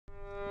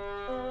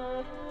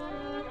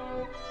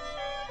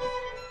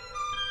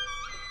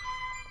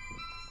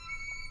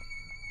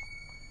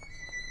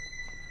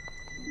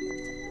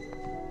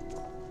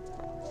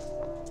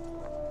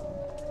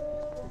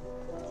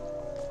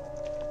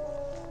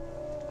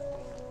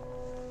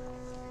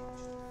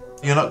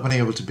You're not going to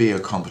be able to be a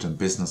competent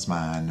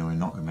businessman, or you're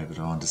not going to be able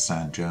to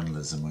understand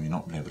journalism, or you're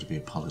not going to be able to be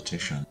a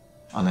politician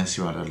unless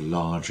you had a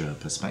larger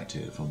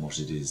perspective on what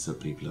it is that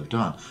people have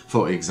done.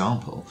 For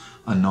example,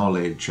 a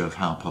knowledge of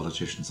how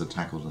politicians had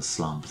tackled a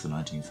slump of the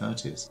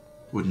 1930s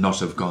would not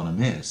have gone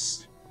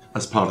amiss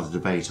as part of the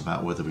debate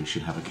about whether we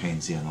should have a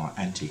Keynesian or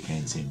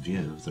anti-Keynesian view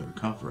of the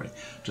recovery.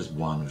 Just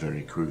one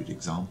very crude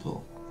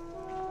example.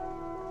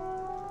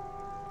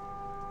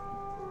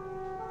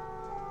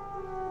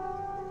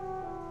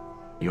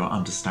 Your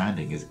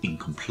understanding is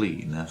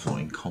incomplete and therefore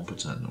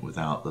incompetent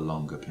without the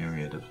longer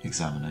period of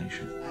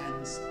examination.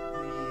 And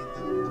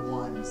the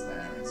wine was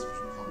there in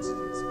sufficient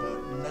quantities,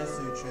 but no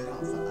food showed up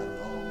for a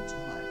long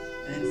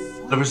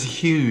time. There was a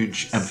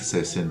huge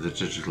emphasis in the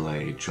digital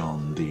age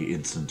on the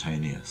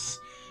instantaneous.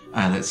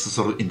 And it's a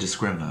sort of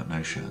indiscriminate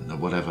notion that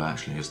whatever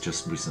actually has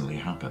just recently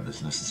happened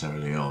is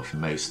necessarily of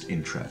most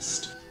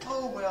interest.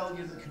 Oh, well,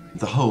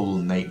 the whole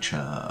nature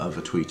of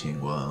a tweeting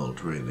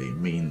world really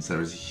means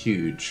there is a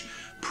huge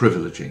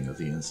privileging of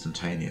the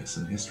instantaneous,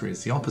 and history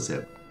is the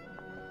opposite.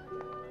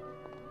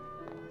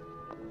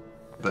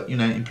 But,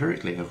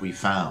 empirically, have we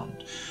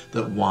found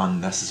that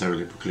one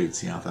necessarily precludes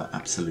the other?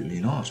 Absolutely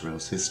not, or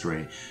else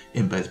history,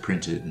 in both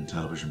printed and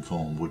television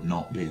form, would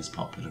not be as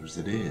popular as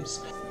it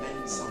is.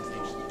 Meant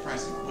something to the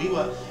present. We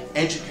were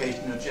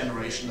educating a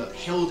generation that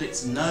held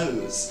its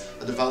nose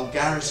at the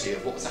vulgarity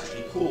of what was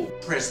actually called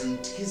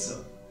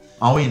presentism.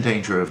 Are we in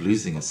danger of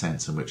losing a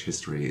sense in which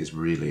history is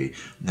really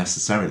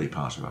necessarily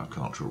part of our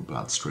cultural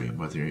bloodstream,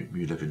 whether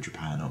you live in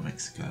Japan or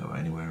Mexico or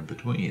anywhere in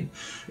between?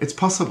 It's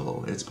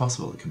possible. It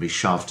can be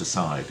shoved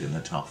aside in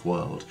a tough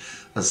world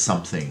as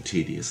something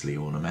tediously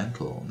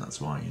ornamental, and that's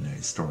why,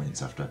 historians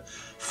have to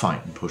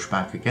fight and push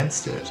back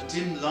against it. A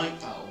dim light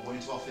bulb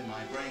went off in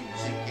my brain,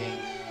 thinking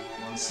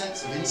one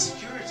sense of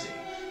insecurity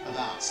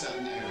about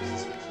certain areas of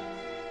speech.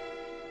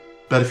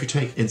 But if you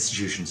take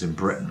institutions in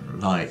Britain,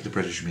 like the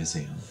British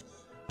Museum,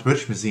 the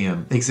British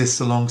Museum exists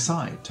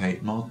alongside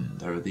Tate Modern.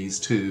 There are these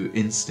two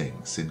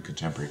instincts in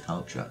contemporary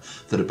culture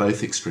that are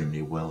both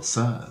extremely well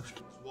served.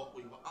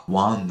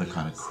 One, the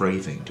kind of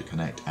craving to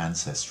connect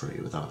ancestry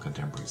with our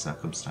contemporary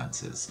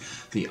circumstances.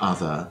 The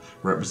other,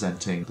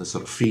 representing the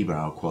sort of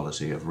febrile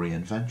quality of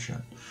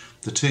reinvention.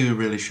 The two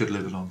really should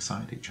live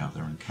alongside each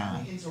other and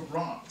can. We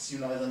interrupt,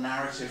 the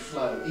narrative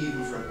flow,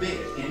 even for a bit,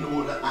 in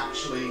order to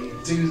actually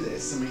do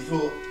this. And we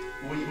thought,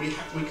 we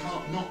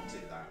can't not do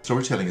that.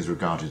 Storytelling is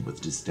regarded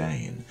with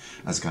disdain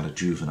as a kind of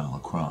juvenile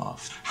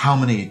craft. How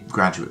many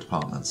graduate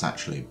departments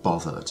actually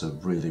bother to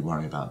really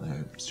worry about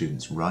their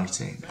students'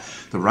 writing?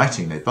 The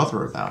writing they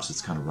bother about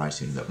is the kind of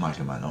writing that might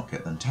or might not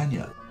get them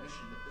tenure.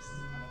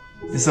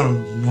 This sort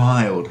of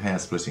wild,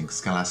 hair-splitting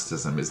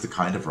scholasticism is the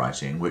kind of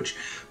writing which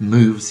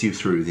moves you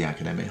through the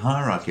academic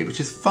hierarchy, which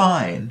is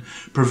fine,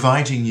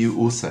 providing you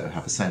also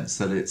have a sense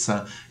that it's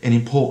an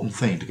important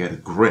thing to get a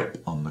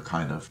grip on the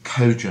kind of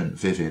cogent,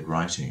 vivid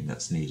writing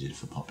that's needed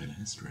for popular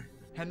history.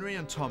 Henry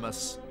and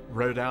Thomas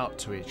rode out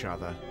to each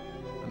other,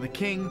 and the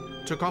king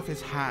took off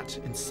his hat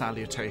in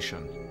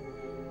salutation.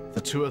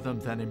 The two of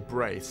them then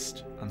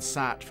embraced and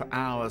sat for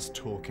hours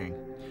talking,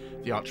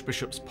 the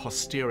Archbishop's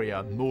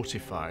posterior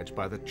mortified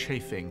by the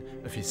chafing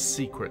of his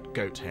secret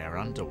goat hair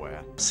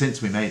underwear.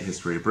 Since we made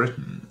History of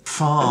Britain,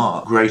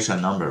 far greater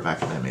number of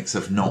academics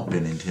have not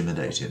been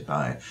intimidated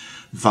by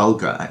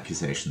vulgar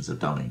accusations of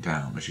dumbing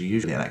down, which are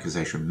usually an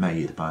accusation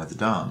made by the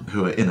dumb,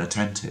 who are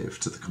inattentive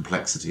to the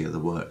complexity of the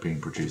work being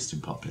produced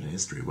in popular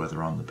history,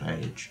 whether on the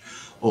page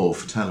or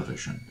for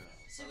television.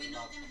 So we're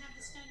not going to have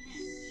the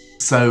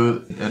Stonehenge?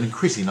 So an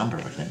increasing number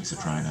of academics are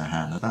trying their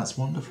hand, and that's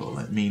wonderful.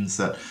 It means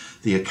that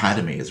the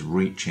Academy is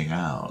reaching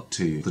out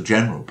to the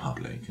general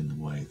public in the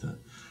way that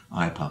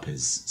IPUP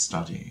is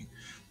studying,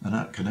 and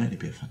that can only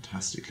be a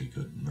fantastically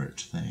good and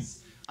rich thing.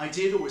 I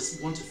did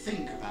always want to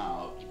think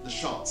about the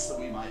shots that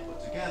we might put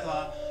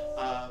together.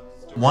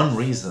 One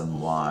reason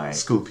why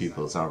school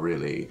pupils are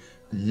really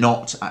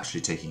not actually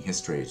taking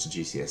history to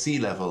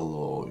GCSE level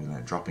or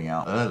dropping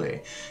out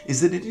early is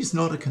that it is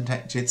not a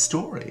connected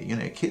story.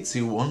 Kids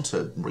who want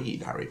to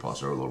read Harry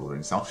Potter or Lord of the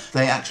Rings,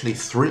 they actually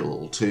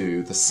thrill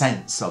to the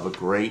sense of a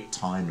great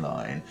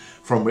timeline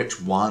from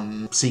which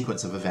one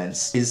sequence of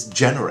events is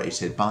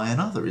generated by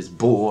another, is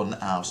born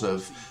out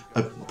of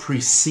a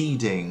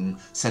preceding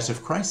set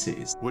of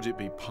crises. Would it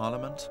be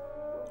Parliament,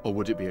 or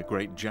would it be a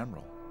great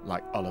general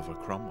like Oliver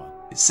Cromwell?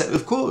 So,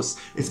 of course,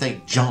 if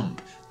they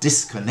jump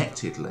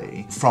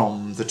disconnectedly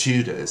from the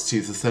Tudors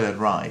to the Third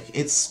Reich,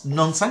 it's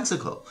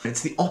nonsensical.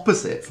 It's the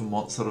opposite from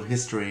what sort of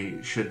history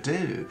should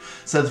do.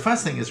 So the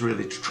first thing is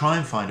really to try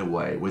and find a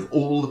way, with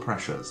all the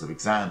pressures of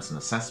exams and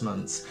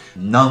assessments,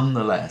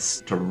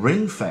 nonetheless, to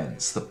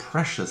ring-fence the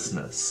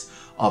preciousness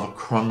of a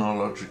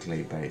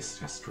chronologically based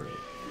history.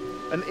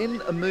 And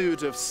in a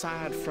mood of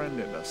sad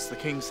friendliness, the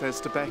king says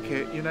to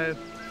Beckett,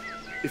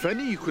 if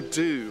only you could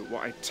do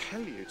what I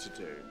tell you to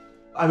do,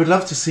 I would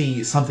love to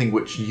see something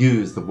which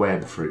used the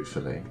web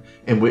fruitfully,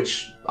 in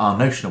which our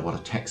notion of what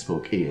a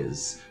textbook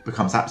is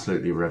becomes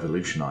absolutely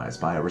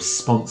revolutionised by a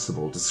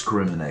responsible,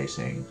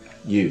 discriminating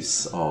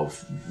use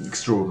of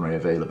extraordinary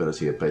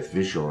availability of both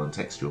visual and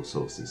textual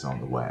sources on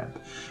the web.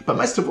 But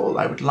most of all,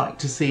 I would like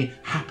to see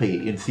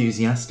happy,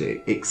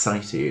 enthusiastic,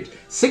 excited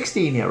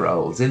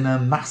 16-year-olds in their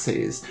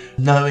masses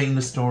knowing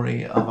the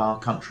story of our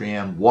country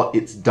and what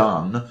it's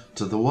done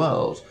to the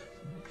world,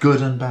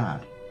 good and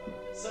bad.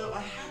 So I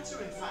had to,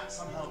 in fact,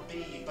 somehow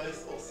be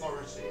both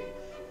authority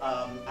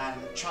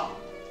and charm,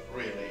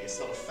 really,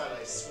 sort of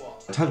fellow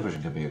SWAT.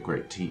 Television can be a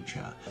great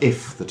teacher.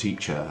 If the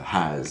teacher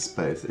has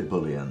both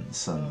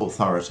ebullience and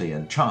authority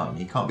and charm,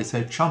 he can't be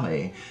so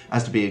chummy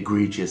as to be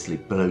egregiously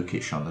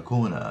blokish on the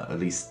corner, at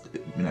least,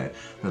 you know,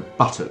 a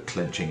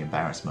buttock-clenching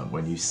embarrassment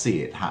when you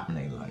see it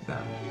happening like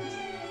that.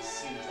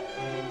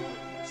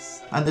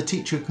 And the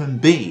teacher can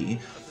be,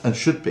 and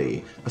should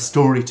be, a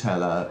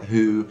storyteller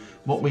who,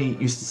 what we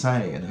used to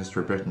say in the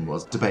history of Britain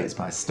was debates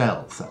by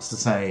stealth. That's to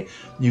say,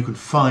 you can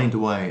find a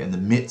way in the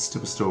midst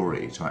of a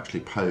story to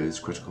actually pose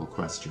critical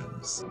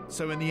questions.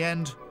 So in the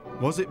end,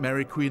 was it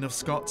Mary Queen of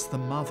Scots, the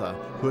mother,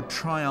 who had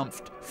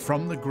triumphed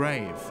from the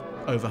grave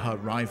over her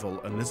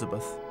rival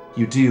Elizabeth?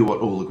 You do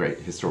what all the great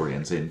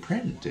historians in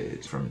print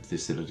did, from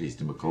Thucydides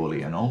to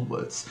Macaulay and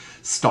onwards,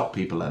 stop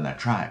people in their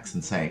tracks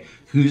and say,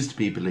 who's to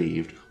be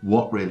believed,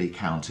 what really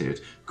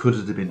counted, could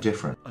it have been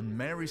different? And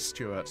Mary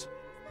Stuart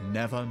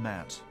never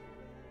met.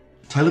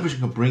 Television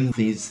can bring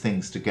these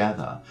things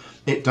together.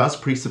 It does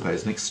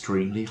presuppose an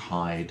extremely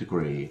high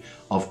degree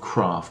of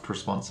craft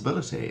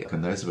responsibility.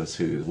 And those of us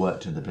who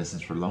worked in the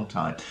business for a long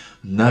time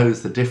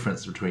knows the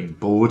difference between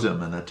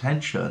boredom and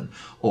attention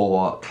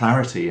or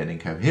clarity and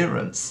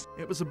incoherence.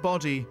 It was a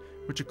body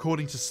which,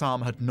 according to some,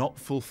 had not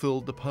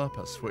fulfilled the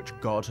purpose for which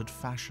God had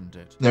fashioned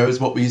it. There was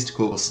what we used to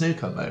call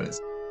snooker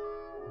moments.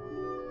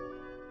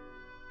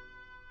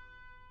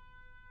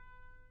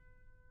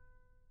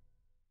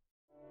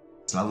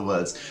 In other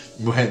words,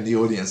 when the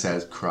audience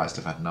says, Christ,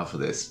 I've had enough of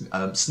this,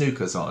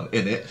 snooker's on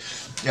in it,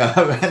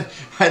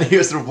 and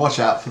you sort of watch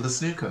out for the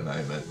snooker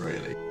moment,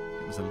 really.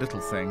 It was a little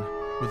thing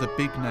with a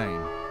big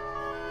name.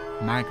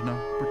 Magna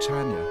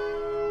Britannia,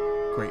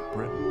 Great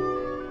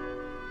Britain.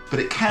 But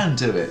it can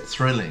do it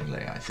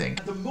thrillingly, I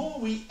think. The more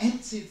we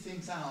emptied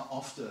things out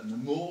often, the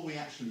more we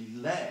actually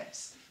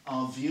let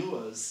our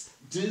viewers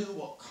do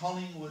what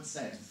Collingwood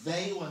said.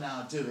 They were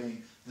now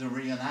doing the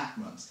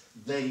reenactment.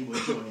 They were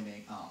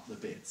joining up the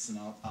bits, and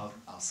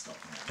I'll stop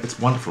now. It's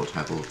wonderful to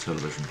have all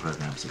television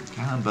programmes that we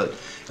can, but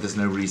there's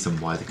no reason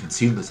why the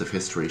consumers of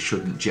history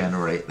shouldn't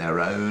generate their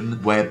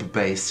own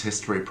web-based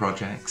history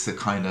projects, a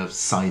kind of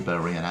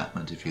cyber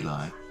reenactment, if you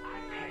like.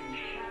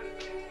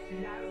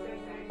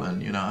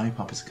 And, you know,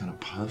 IPUP is a kind of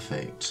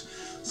perfect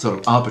sort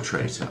of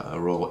arbitrator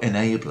or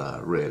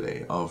enabler,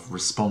 really, of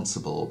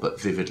responsible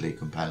but vividly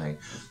compelling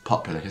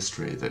popular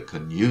history that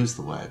can use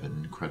the web in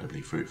an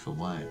incredibly fruitful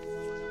way.